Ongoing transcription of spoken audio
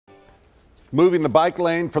Moving the bike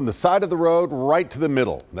lane from the side of the road right to the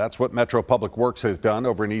middle. That's what Metro Public Works has done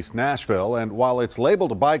over in East Nashville. And while it's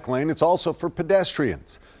labeled a bike lane, it's also for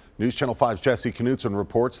pedestrians. News Channel 5's Jesse Knutson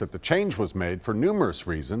reports that the change was made for numerous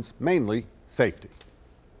reasons, mainly safety.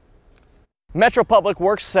 Metro Public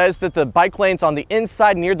Works says that the bike lanes on the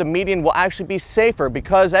inside near the median will actually be safer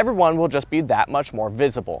because everyone will just be that much more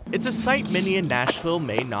visible. It's a sight many in Nashville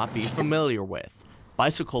may not be familiar with.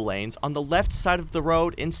 Bicycle lanes on the left side of the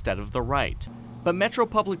road instead of the right. But Metro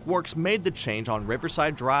Public Works made the change on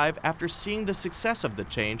Riverside Drive after seeing the success of the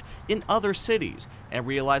change in other cities and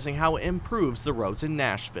realizing how it improves the roads in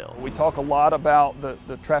Nashville. We talk a lot about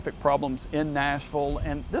the traffic problems in Nashville,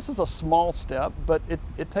 and this is a small step, but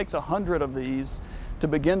it takes 100 of these to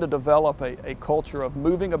begin to develop a culture of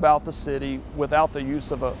moving about the city without the use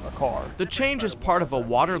of a car. The change is part of a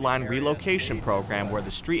waterline relocation program where the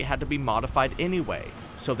street had to be modified anyway.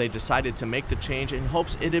 So they decided to make the change in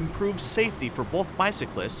hopes it improves safety for both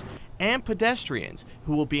bicyclists and pedestrians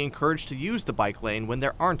who will be encouraged to use the bike lane when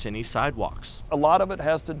there aren't any sidewalks. A lot of it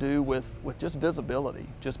has to do with just visibility,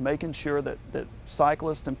 just making sure that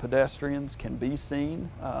cyclists and pedestrians can be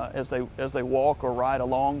seen as they walk or ride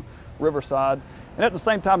along Riverside, and at the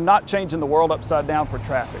same time not changing the world upside down for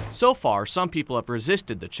traffic. So far, some people have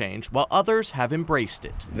resisted the change while others have embraced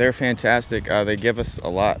it. They're fantastic. They give us a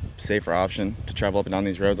lot safer option to travel up and down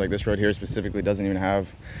these roads. Like this road here specifically doesn't even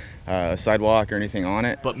have a sidewalk or anything on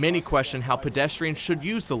it. But many question how pedestrians should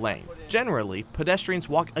use the lane. Generally, pedestrians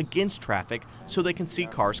walk against traffic so they can see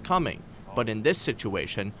cars coming. But in this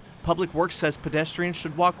situation, Public Works says pedestrians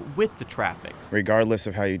should walk with the traffic. Regardless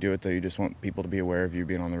of how you do it, though, you just want people to be aware of you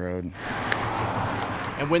being on the road.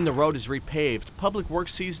 And when the road is repaved, Public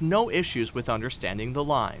Works sees no issues with understanding the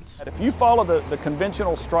lines. If you follow the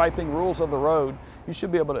conventional striping rules of the road, you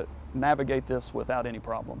should be able to navigate this without any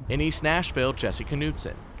problem. In East Nashville, Jesse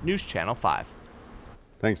Knutson, News Channel 5.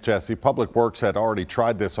 Thanks, Jesse. Public Works had already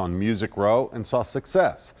tried this on Music Row and saw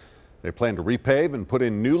success. They plan to repave and put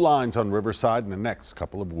in new lines on Riverside in the next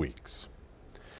couple of weeks.